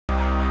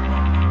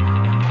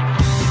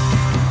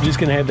We're just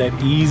gonna have that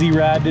easy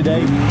ride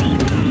today.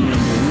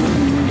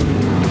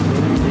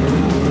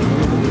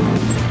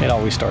 It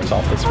always starts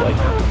off this way.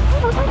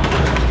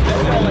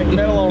 Like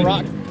metal on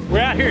rock.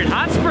 We're out here at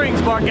Hot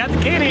Springs Park. Got the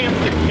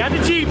Can-Am, got the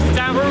Jeeps. It's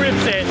time for a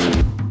RipSesh.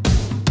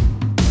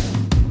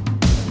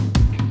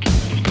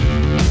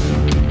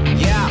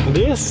 Yeah.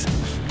 This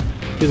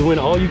is when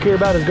all you care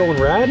about is going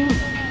riding,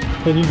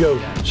 and you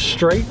go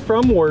straight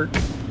from work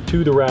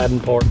to the riding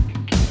part.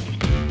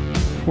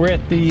 We're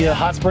at the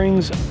Hot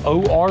Springs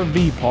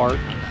ORV Park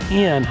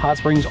in Hot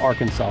Springs,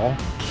 Arkansas.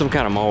 Some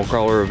kind of mall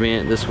crawler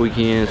event this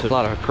weekend, so a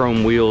lot of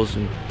chrome wheels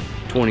and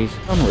 20s.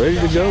 I'm ready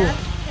to go.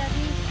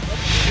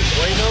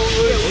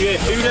 You had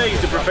 2 days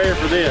to prepare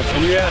for this,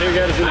 and you're out here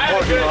got us in the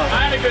parking lot.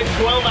 I had a good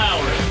 12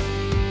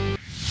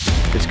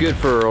 hours. It's good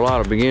for a lot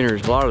of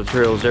beginners. A lot of the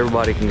trails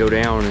everybody can go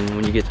down, and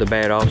when you get to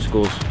bad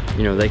obstacles,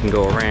 you know, they can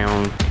go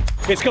around.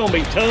 It's gonna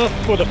be tough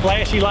for the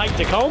flashy like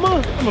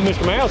Tacoma. I'm a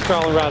Mr. Mouse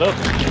crawling right up.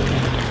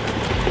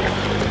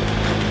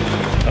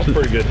 That's a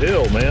pretty good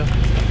hill, man.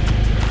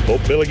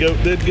 Hope Billy Goat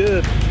did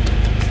good.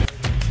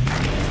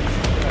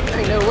 There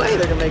ain't no way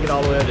they're gonna make it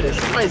all the way up this.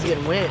 Somebody's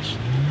getting winched.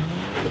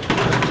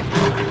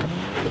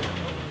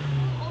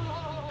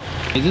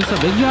 Is this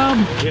a big job?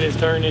 It has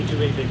turned into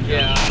a big job.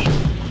 Yeah.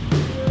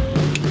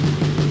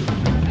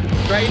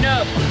 Straighten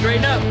up,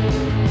 straighten up.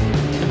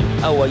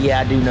 Oh, well, yeah,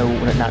 I do know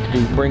what not to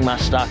do. Bring my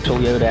stock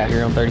Toyota out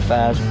here on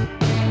 35s.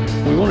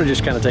 We want to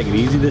just kind of take it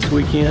easy this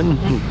weekend,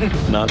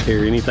 not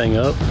tear anything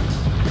up,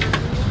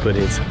 but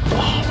it's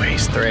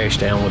always thrash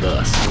down with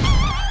us.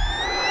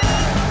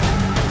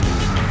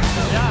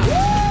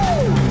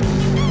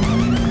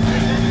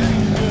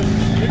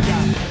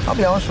 I'll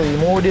be honest with you,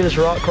 the more we do this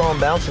rock crawling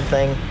bouncing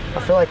thing, I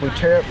feel like we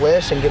tear up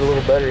less and get a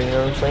little better, you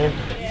know what I'm saying?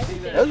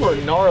 Those were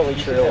gnarly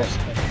trails.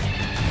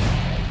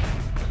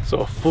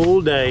 So a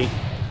full day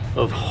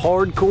of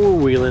hardcore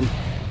wheeling,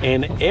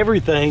 and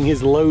everything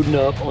is loading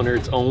up under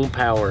its own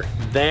power.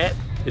 That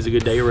is a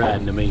good day of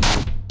riding to me.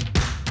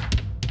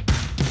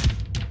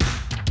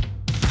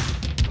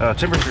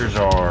 Temperatures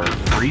are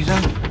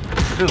freezing.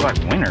 It feels like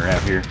winter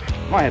out here.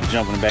 Might have to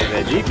jump in the back of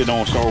that Jeep. It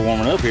don't start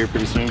warming up here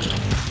pretty soon.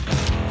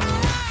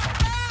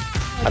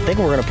 I think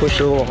we're gonna push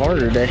it a little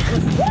harder today.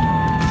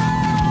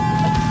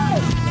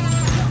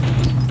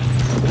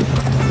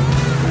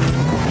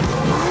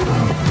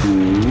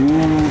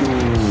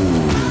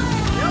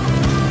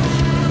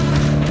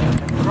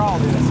 Crawl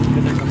this,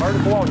 because there's a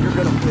vertical wall, you're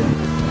gonna fit.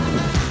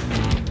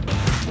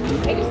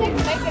 They just have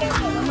to make it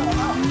into a little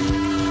hole.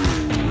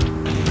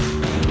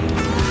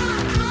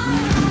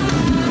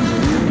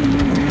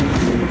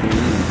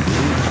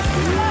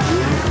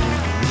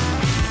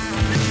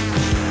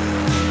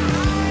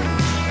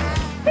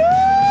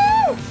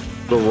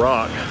 The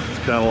rock, it's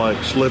kind of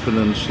like slipping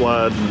and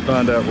sliding and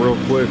find out real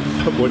quick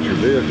what your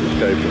vehicle's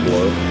capable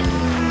of.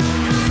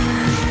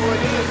 Boy,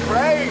 this is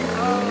great.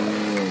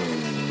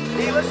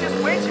 Hey, let's just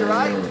winch it,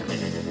 right?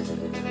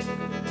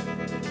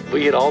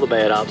 We hit all the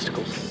bad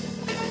obstacles.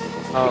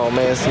 Oh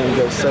man, this thing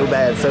goes so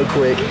bad, so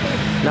quick.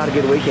 Not a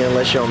good weekend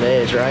unless you're on the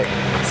edge, right?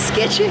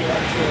 Sketchy.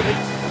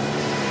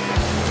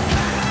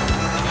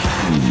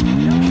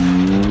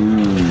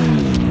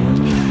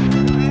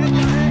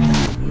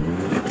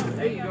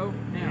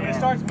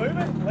 Starts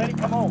moving, let it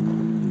come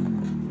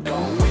on.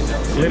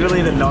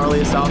 Literally the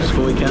gnarliest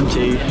obstacle we come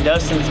to.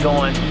 Dustin's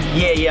going,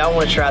 yeah, I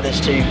want to try this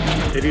too.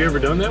 Have you ever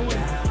done that one?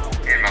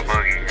 In my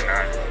buggy,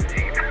 not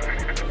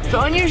Jeep. It's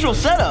an unusual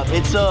setup.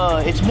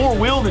 It's more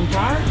wheel than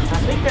tire. I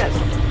think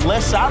that's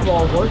less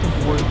sidewall working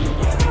for it.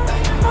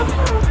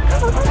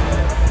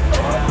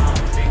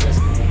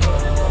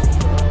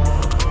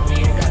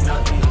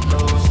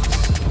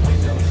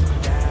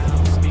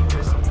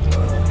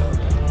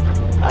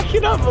 I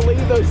cannot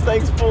believe those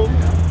things pulled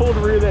the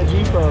rear of that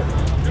Jeep up.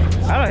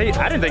 I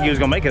didn't think he was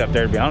gonna make it up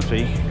there, to be honest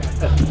with you.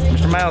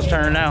 Mr. Miles'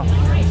 turn now.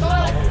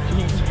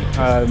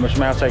 Mr.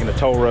 Miles taking the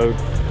toll road.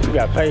 You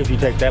gotta pay if you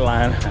take that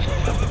line.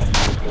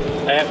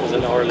 That was a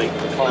gnarly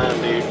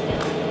climb, dude.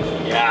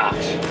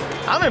 Gosh.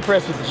 I'm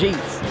impressed with the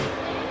Jeeps.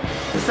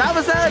 The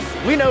side-by-sides,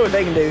 we know what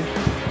they can do.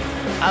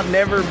 I've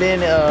never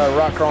been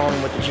rock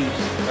crawling with the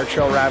Jeeps or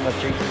trail riding with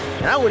the Jeeps.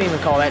 And I wouldn't even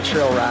call that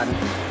trail riding.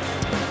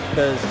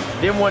 Because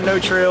there wasn't no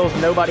trails,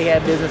 nobody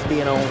had business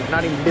being on,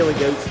 not even Billy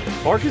Goats.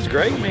 Park is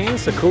great, man.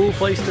 It's a cool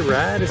place to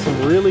ride. It's some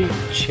really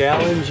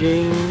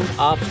challenging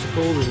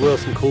obstacles as well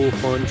as some cool,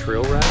 fun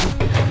trail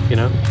riding. You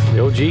know, the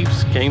old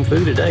Jeeps came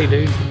through today,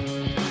 dude.